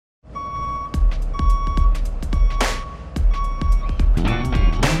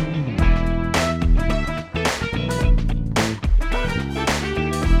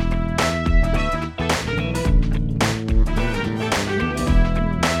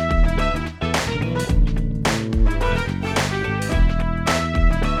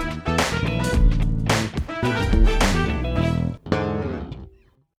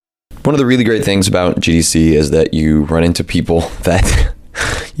One of the really great things about GDC is that you run into people that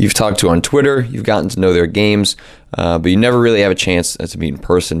you've talked to on Twitter, you've gotten to know their games, but you never really have a chance to meet in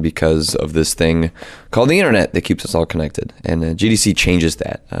person because of this thing called the internet that keeps us all connected. And GDC changes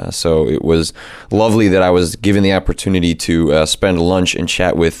that. So it was lovely that I was given the opportunity to spend lunch and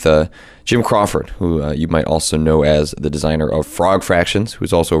chat with Jim Crawford, who you might also know as the designer of Frog Fractions,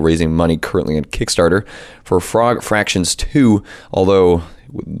 who's also raising money currently on Kickstarter for Frog Fractions 2, although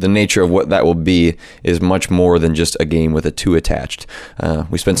the nature of what that will be is much more than just a game with a 2 attached.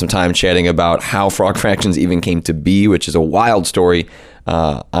 We spent some time chatting about how Frog Fractions even came to be, which is a wild story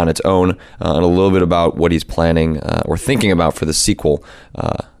on its own, and a little bit about what he's planning or thinking about for the sequel.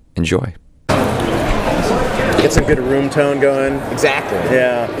 Enjoy. Get some good room tone going. Exactly.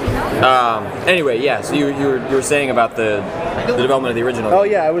 Yeah. Anyway, yeah. So you were saying about the development of the original. Oh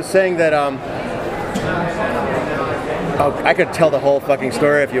yeah, I was saying that. I could tell the whole fucking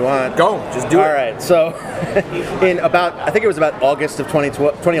story if you want. Go, just do it. All right. So, I think it was about August of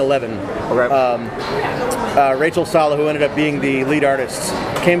 2011. Okay. Rachel Sala, who ended up being the lead artist,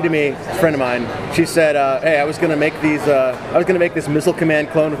 came to me, a friend of mine. She said, "Hey, I was going to make these. I was going to make this Missile Command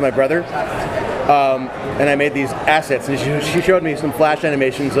clone with my brother." And I made these assets, and she showed me some flash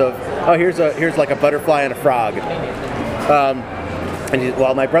animations of, here's like a butterfly and a frog. And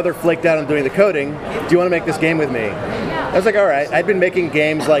while my brother flaked out on doing the coding, do you want to make this game with me? I was like, all right. I'd been making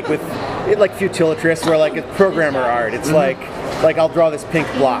games like with Futilitris, where like it's programmer art. It's like I'll draw this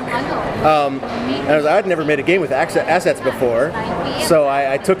pink block. And I'd never made a game with assets before, so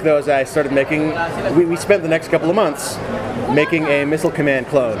I took those. I started making. We spent the next couple of months making a Missile Command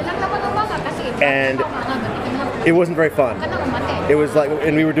clone, and it wasn't very fun. It was like,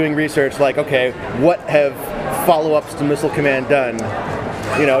 and we were doing research, like, okay, what have follow-ups to Missile Command done?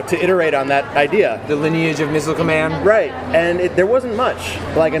 To iterate on that idea. The lineage of Missile Command? Right, and there wasn't much.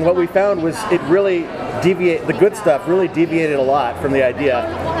 And what we found was it really the good stuff really deviated a lot from the idea.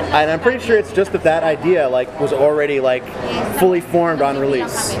 And I'm pretty sure it's just that idea, was already, fully formed on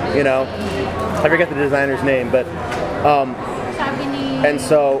release, I forget the designer's name, but, and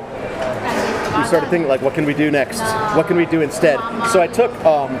so we started thinking, what can we do next? What can we do instead? So I took,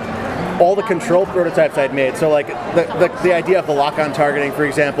 all the control prototypes I'd made, so the idea of the lock-on targeting, for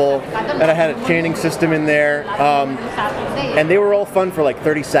example, and I had a chaining system in there, and they were all fun for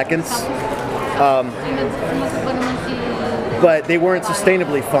 30 seconds, but they weren't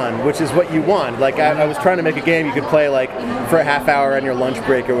sustainably fun, which is what you want. I was trying to make a game you could play for a half hour on your lunch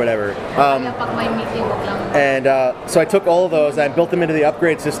break or whatever. So I took all of those and I built them into the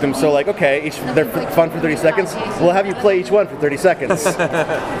upgrade system. So okay, they're fun for 30 seconds. We'll have you play each one for 30 seconds.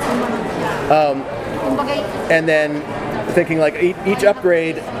 And then thinking each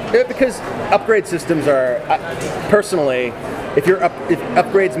upgrade, because upgrade systems are, personally, if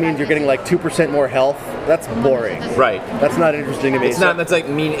upgrades means you're getting 2% more health, that's boring. Right. That's not interesting to me. It's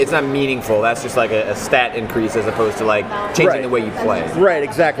not meaningful. That's just a stat increase as opposed to changing the way you play. Right,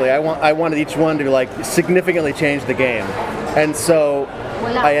 exactly. I wanted each one to significantly change the game. And so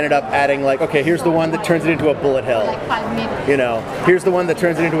I ended up adding okay, here's the one that turns it into a bullet hell. Here's the one that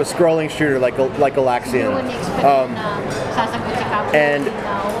turns it into a scrolling shooter like Galaxian. And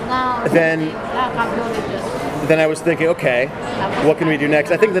then I was thinking, okay, what can we do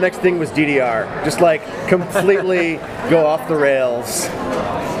next? I think the next thing was DDR. Just completely go off the rails.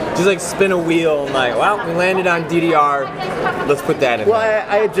 Just spin a wheel and we landed on DDR, let's put that in. Well,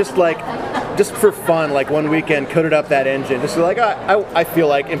 I had just for fun, one weekend, coded up that engine. Just I feel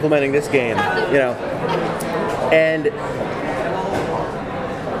like implementing this game, And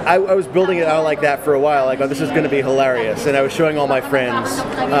I was building it out like that for a while, this is going to be hilarious, and I was showing all my friends,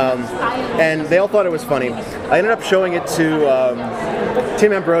 and they all thought it was funny. I ended up showing it to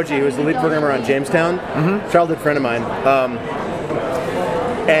Tim Ambrogi, who was the lead programmer on Jamestown, childhood friend of mine,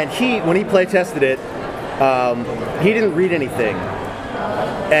 and when he play tested it, he didn't read anything,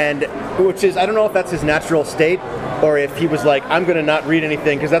 and which is, I don't know if that's his natural state, or if he was I'm going to not read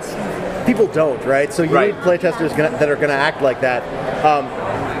anything, because that's, people don't, right? So you need playtesters that are going to act like that.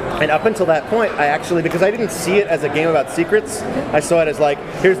 And up until that point, I actually, because I didn't see it as a game about secrets, I saw it as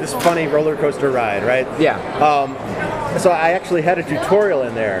here's this funny roller coaster ride, right? Yeah. So I actually had a tutorial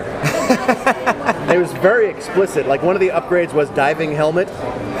in there. It was very explicit. One of the upgrades was diving helmet,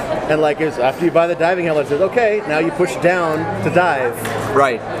 and it was after you buy the diving helmet, it says, okay, now you push down to dive.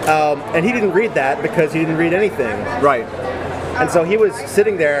 Right. And he didn't read that because he didn't read anything. Right. And so he was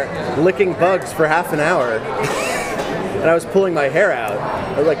sitting there licking bugs for half an hour, and I was pulling my hair out.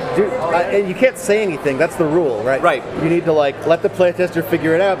 I was dude, and you can't say anything. That's the rule, right? Right. You need to let the playtester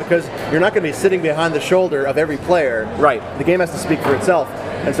figure it out, because you're not going to be sitting behind the shoulder of every player. Right. The game has to speak for itself.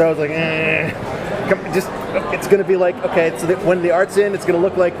 And so I was like, it's going to be like, okay, so that when the art's in, it's going to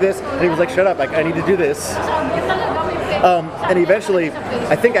look like this. And he was like, shut up, I need to do this. And he eventually,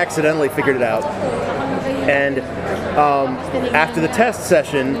 I think accidentally figured it out. And after the test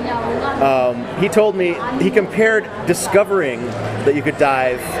session, he told me, he compared discovering that you could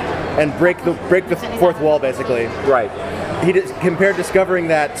dive and break the fourth wall, basically. Right. He compared discovering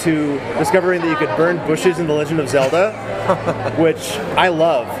that to discovering that you could burn bushes in The Legend of Zelda, which I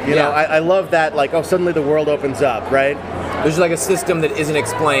love. You know, I love that, like, oh, suddenly the world opens up, right? There's like a system that isn't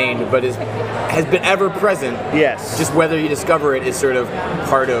explained, but has been ever present. Yes. Just whether you discover it is sort of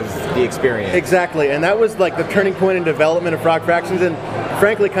part of the experience. Exactly, and that was like the turning point in development of Frog Fractions, and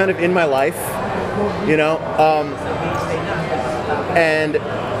frankly, kind of in my life, you know. And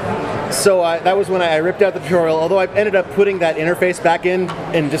so that was when I ripped out the tutorial, although I ended up putting that interface back in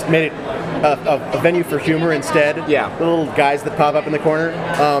and just made it a venue for humor instead. Yeah. The little guys that pop up in the corner.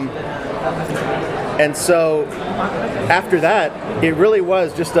 And so after that, it really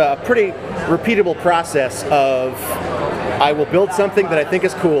was just a pretty repeatable process of I will build something that I think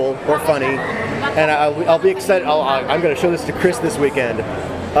is cool or funny, and I'll be excited. I'm going to show this to Chris this weekend.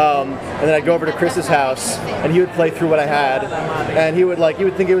 And then I'd go over to Chris's house, and he would play through what I had, and he would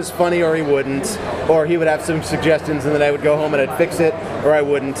think it was funny, or he wouldn't, or he would have some suggestions, and then I would go home and I'd fix it, or I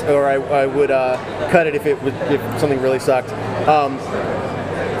wouldn't, or I would cut it if something really sucked.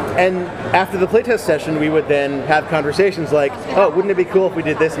 And after the playtest session, we would then have conversations like, oh, wouldn't it be cool if we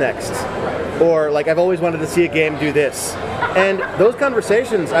did this next? Or like, I've always wanted to see a game do this. And those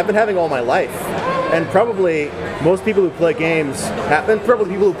conversations I've been having all my life. And probably most people who play games, and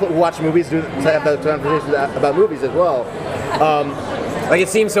probably people who watch movies have those conversations about movies as well. Like, it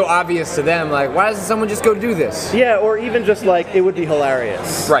seems so obvious to them, like, why doesn't someone just go do this? Yeah, or even just like, it would be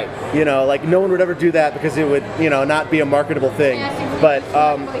hilarious. Right. You know, like no one would ever do that because it would, you know, not be a marketable thing. But,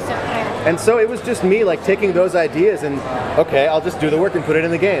 and so it was just me like taking those ideas and, okay, I'll just do the work and put it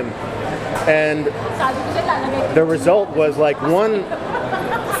in the game. And the result was like one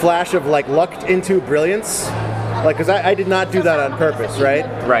flash of like lucked into brilliance. Like, because I did not do that on purpose, right?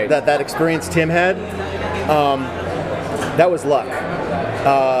 Right. That experience Tim had, that was luck.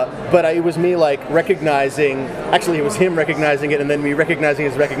 But it was me like recognizing, actually it was him recognizing it and then me recognizing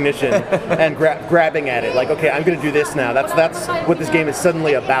his recognition and grabbing at it. Like, okay, I'm going to do this now. That's what this game is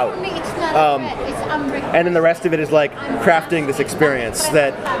suddenly about. And then the rest of it is like crafting this experience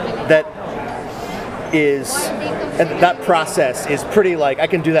that is, and that process is pretty like, I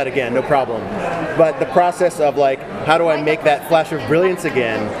can do that again, no problem. But the process of like, how do I make that flash of brilliance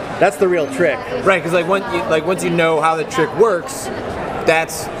again? That's the real trick. Right, because once you know how the trick works,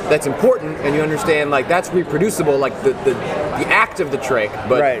 that's important, and you understand like that's reproducible, like the act of the trick,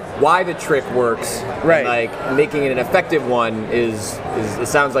 but why the trick works, and, like making it an effective one is it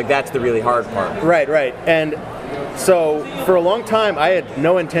sounds like that's the really hard part. Right. And so for a long time, I had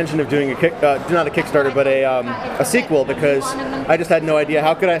no intention of doing not a Kickstarter, but a sequel, because I just had no idea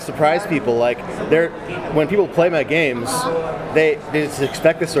how could I surprise people. Like, when people play my games, they just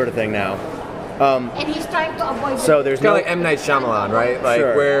expect this sort of thing now. And he's trying to avoid. So there's kind of like M. Night Shyamalan, right? Like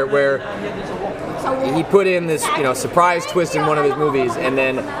where he put in this, you know, surprise twist in one of his movies, and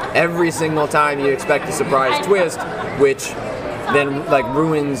then every single time you expect a surprise twist, which then like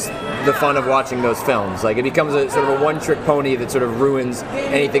ruins the fun of watching those films. Like, it becomes a sort of a one-trick pony that sort of ruins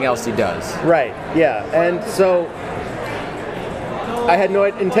anything else he does. Right. Yeah. And so I had no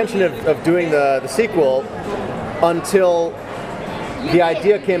intention of doing the sequel until the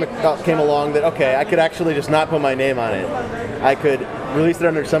idea came along that, okay, I could actually just not put my name on it. I could release it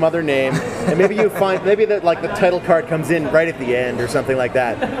under some other name, and maybe that like the title card comes in right at the end or something like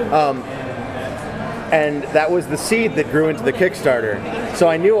that. And that was the seed that grew into the Kickstarter. So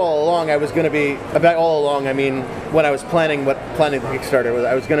I knew all along I was going to be, about all along, I mean, when I was planning the Kickstarter,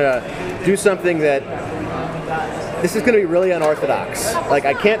 I was going to do something that, this is going to be really unorthodox. Like,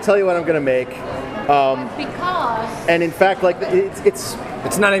 I can't tell you what I'm going to make. And in fact, like, it's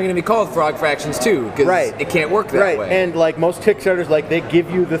not even going to be called Frog Fractions 2, because it can't work that way. And like most Kickstarters, like, they give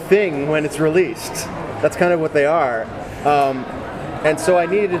you the thing when it's released. That's kind of what they are. And so I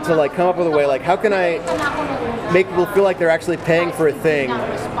needed to like come up with a way, like, how can I make people feel like they're actually paying for a thing,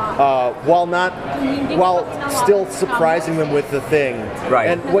 while still surprising them with the thing. Right.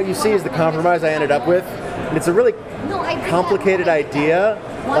 And what you see is the compromise I ended up with. It's a really complicated idea.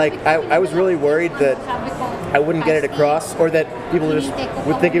 Like, I was really worried that I wouldn't get it across, or that people just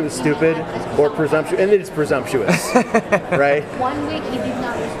would think it was stupid or presumptuous, and it is presumptuous, right? 1 week he did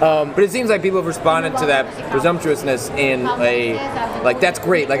not respond. But it seems like people have responded to that presumptuousness in like that's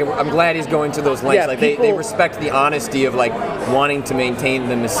great. Like I'm glad he's going to those lengths. Yeah, like people, they respect the honesty of like wanting to maintain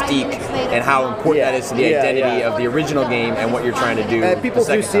the mystique and how important that is to the identity of the original game and what you're trying to do. People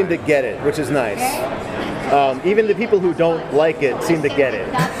do seem to get it, which is nice. Even the people who don't like it seem to get it.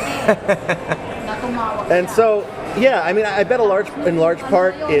 And so, yeah, I mean, I bet in large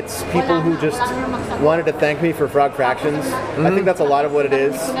part it's people who just wanted to thank me for Frog Fractions. I think that's a lot of what it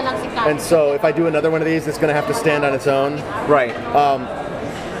is. And so if I do another one of these, it's going to have to stand on its own. Right.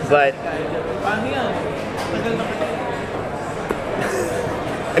 But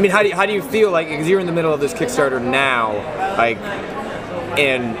I mean, how do you feel like, because you're in the middle of this Kickstarter now, like,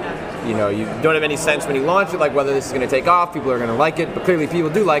 and you know, you don't have any sense when you launch it, like whether this is going to take off, people are going to like it, but clearly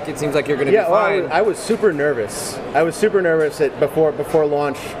people do like it. Seems like you're going to be fine. Well, I was super nervous. I was super nervous before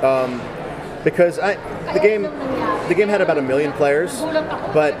launch because the game had about 1 million players,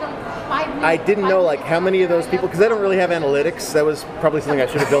 but I didn't know like how many of those people, because I don't really have analytics. That was probably something I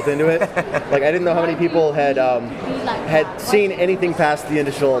should have built into it. Like I didn't know how many people had seen anything past the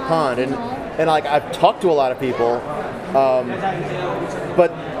initial pond, and like I've talked to a lot of people,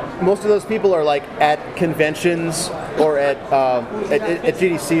 but most of those people are like at conventions or at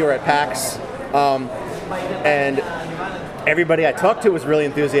GDC or at PAX, and everybody I talked to was really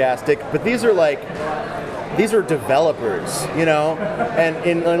enthusiastic. But these are developers, you know, and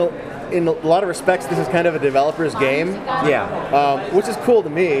in a lot of respects, this is kind of a developer's game. Yeah. Which is cool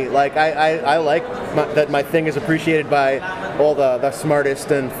to me. Like I like that my thing is appreciated by all the smartest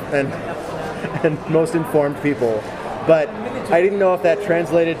and most informed people. But I didn't know if that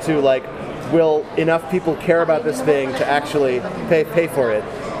translated to like, will enough people care about this thing to actually pay for it?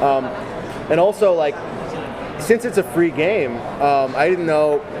 And also like, since it's a free game, I didn't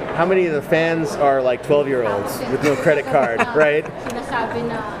know how many of the fans are like 12-year-olds with no credit card, right?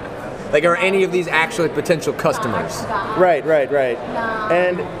 Like, are any of these actually potential customers? Right.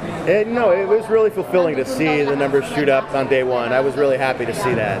 And no, it was really fulfilling to see the numbers shoot up on day one. I was really happy to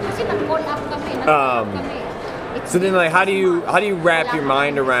see that. So then, like, how do you wrap your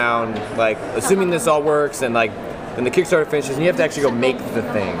mind around, like, assuming this all works and like, then the Kickstarter finishes and you have to actually go make the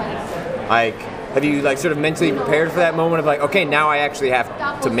thing? Like, have you like sort of mentally prepared for that moment of like, okay, now I actually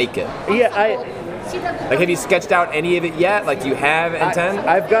have to make it? Yeah, like, have you sketched out any of it yet? Like, do you have intent?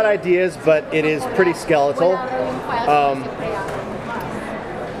 I've got ideas, but it is pretty skeletal.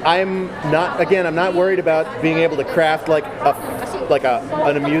 I'm not worried about being able to craft like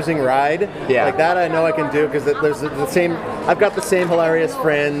an amusing ride. Yeah. Like that I know I can do because I've got the same hilarious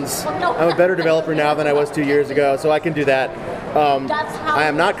friends. I'm a better developer now than I was 2 years ago, so I can do that. I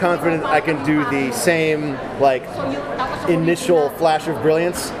am not confident I can do the same like initial flash of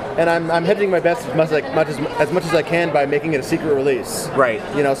brilliance, and I'm hedging my bets as much as I can by making it a secret release. Right.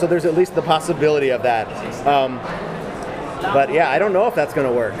 You know, so there's at least the possibility of that. But yeah, I don't know if that's going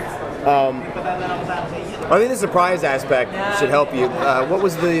to work. I think the surprise aspect should help you. What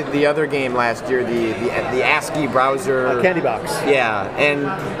was the other game last year? The ASCII browser. Candy Box. Yeah,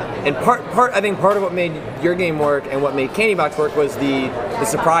 and part I think part of what made your game work and what made Candy Box work was the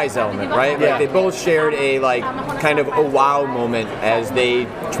surprise element, right? Yeah. Like they both shared a like kind of a wow moment as they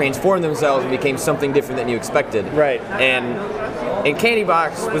transformed themselves and became something different than you expected. Right. And Candy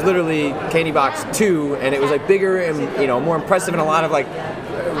Box was literally Candy Box 2, and it was like bigger and more impressive in a lot of like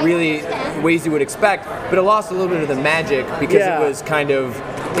really ways you would expect, but it lost a little bit of the magic because it was kind of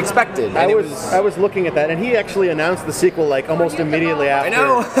expected. I was looking at that, and he actually announced the sequel like almost immediately after. I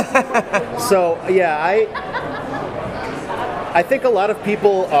know. So yeah, I think a lot of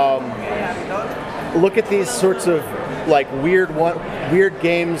people look at these sorts of like weird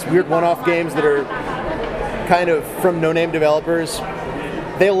games, weird one-off games that are kind of from no-name developers.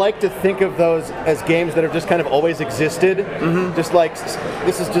 They like to think of those as games that have just kind of always existed. Mm-hmm. Just like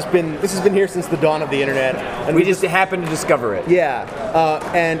this has been here since the dawn of the internet, and we just happened to discover it. Yeah,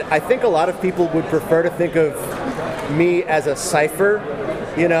 and I think a lot of people would prefer to think of me as a cipher,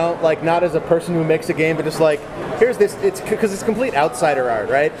 like not as a person who makes a game, but just like here's this. It's because it's complete outsider art,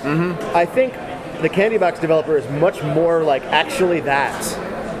 right? Mm-hmm. I think the Candy Box developer is much more like actually that.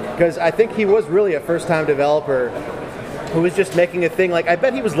 Because I think he was really a first-time developer who was just making a thing. Like I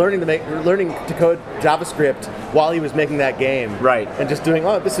bet he was learning to code JavaScript while he was making that game, right? And just doing,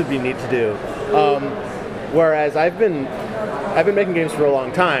 this would be neat to do. Whereas I've been making games for a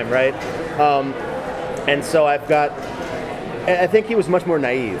long time, right? And so I think he was much more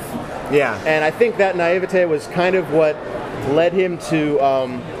naive. Yeah. And I think that naivete was kind of what led him to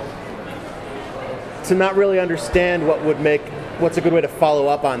to not really understand what's a good way to follow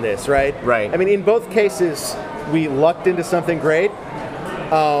up on this, right? Right. I mean, in both cases, we lucked into something great,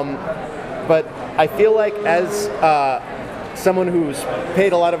 but I feel like as someone who's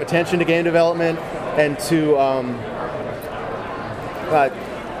paid a lot of attention to game development and to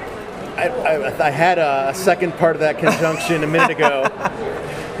I had a second part of that conjunction a minute ago,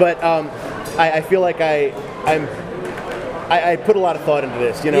 but I feel like I put a lot of thought into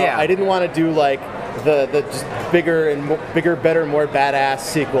this. You know, Yeah. I didn't want to do like the just bigger, better, more badass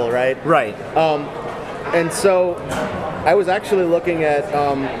sequel, right? Right. And so I was actually looking at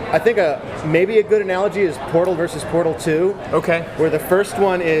I think maybe a good analogy is Portal versus Portal 2. Okay. Where the first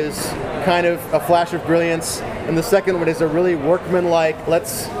one is kind of a flash of brilliance, and the second one is a really workmanlike,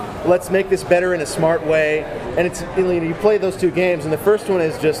 let's make this better in a smart way. And it's, you play those two games, and the first one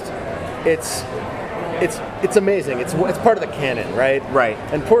is just it's amazing. It's part of the canon, right? Right.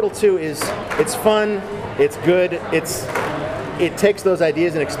 And Portal 2 it's fun, it's good, it takes those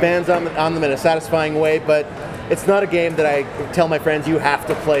ideas and expands on them in a satisfying way, but it's not a game that I tell my friends you have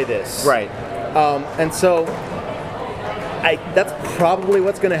to play this. Right. And so that's probably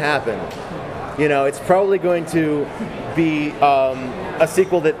what's going to happen. You know, it's probably going to be a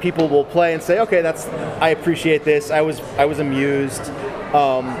sequel that people will play and say, okay, I appreciate this. I was amused,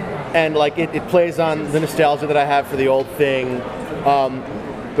 and like it plays on the nostalgia that I have for the old thing.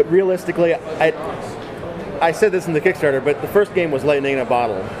 But realistically, I said this in the Kickstarter, but the first game was lightning in a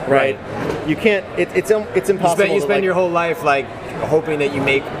bottle, right? You can't. It's impossible. You spend your whole life like hoping that you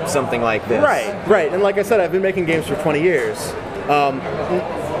make something like this. Right. And like I said, I've been making games for 20 years.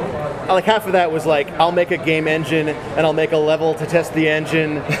 Like half of that was like, I'll make a game engine and I'll make a level to test the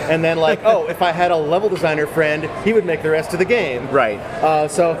engine, and then like, oh, if I had a level designer friend, he would make the rest of the game. Right.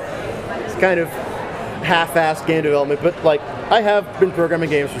 So it's kind of half-assed game development, but like I have been programming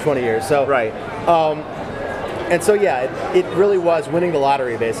games for 20 years. So Right. And so yeah, it really was winning the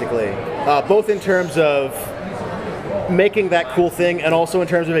lottery basically, both in terms of making that cool thing and also in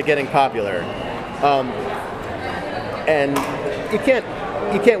terms of it getting popular. And you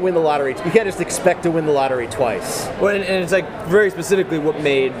can't win the lottery. You can't just expect to win the lottery twice. Well, and it's like very specifically what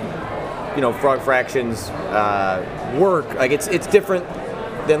made, Frog Fractions work. Like it's different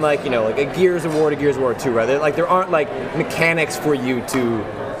than like a Gears of War to Gears of War 2, right? There aren't like mechanics for you to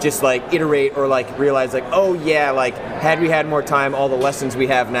just like iterate or like realize like, oh yeah, like had we had more time, all the lessons we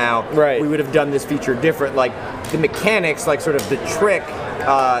have now, right, we would have done this feature different. Like the mechanics, like sort of the trick,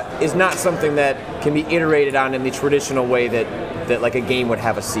 is not something that can be iterated on in the traditional way that like a game would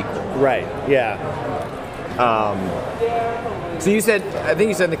have a sequel. Right. Yeah. So I think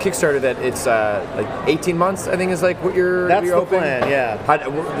you said in the Kickstarter that it's like 18 months. I think is like what you're. That's you're the hoping? plan. Yeah.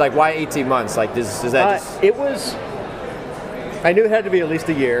 Like why 18 months? Like does that? Just... It was. I knew it had to be at least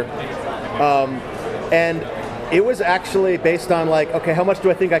a year, and it was actually based on like, okay, how much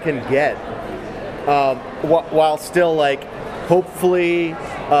do I think I can get, while still like, hopefully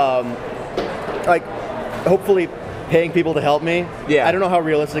paying people to help me. Yeah. I don't know how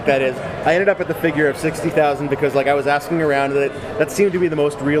realistic that is. I ended up at the figure of 60,000 because like I was asking around, that seemed to be the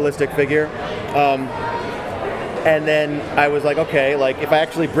most realistic figure. And then I was like, okay, like if I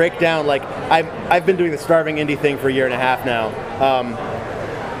actually break down, like I've been doing the starving indie thing for a year and a half now,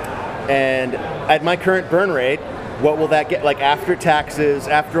 and at my current burn rate, what will that get? Like after taxes,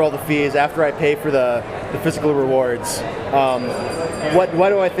 after all the fees, after I pay for the physical rewards, what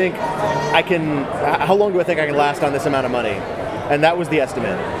do I think I can? How long do I think I can last on this amount of money? And that was the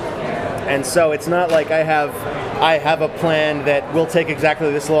estimate. And so it's not like I have a plan that will take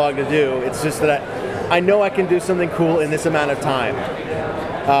exactly this long to do. It's just that I know I can do something cool in this amount of time,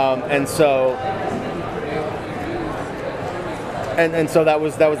 and so that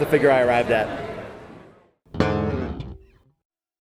was the figure I arrived at.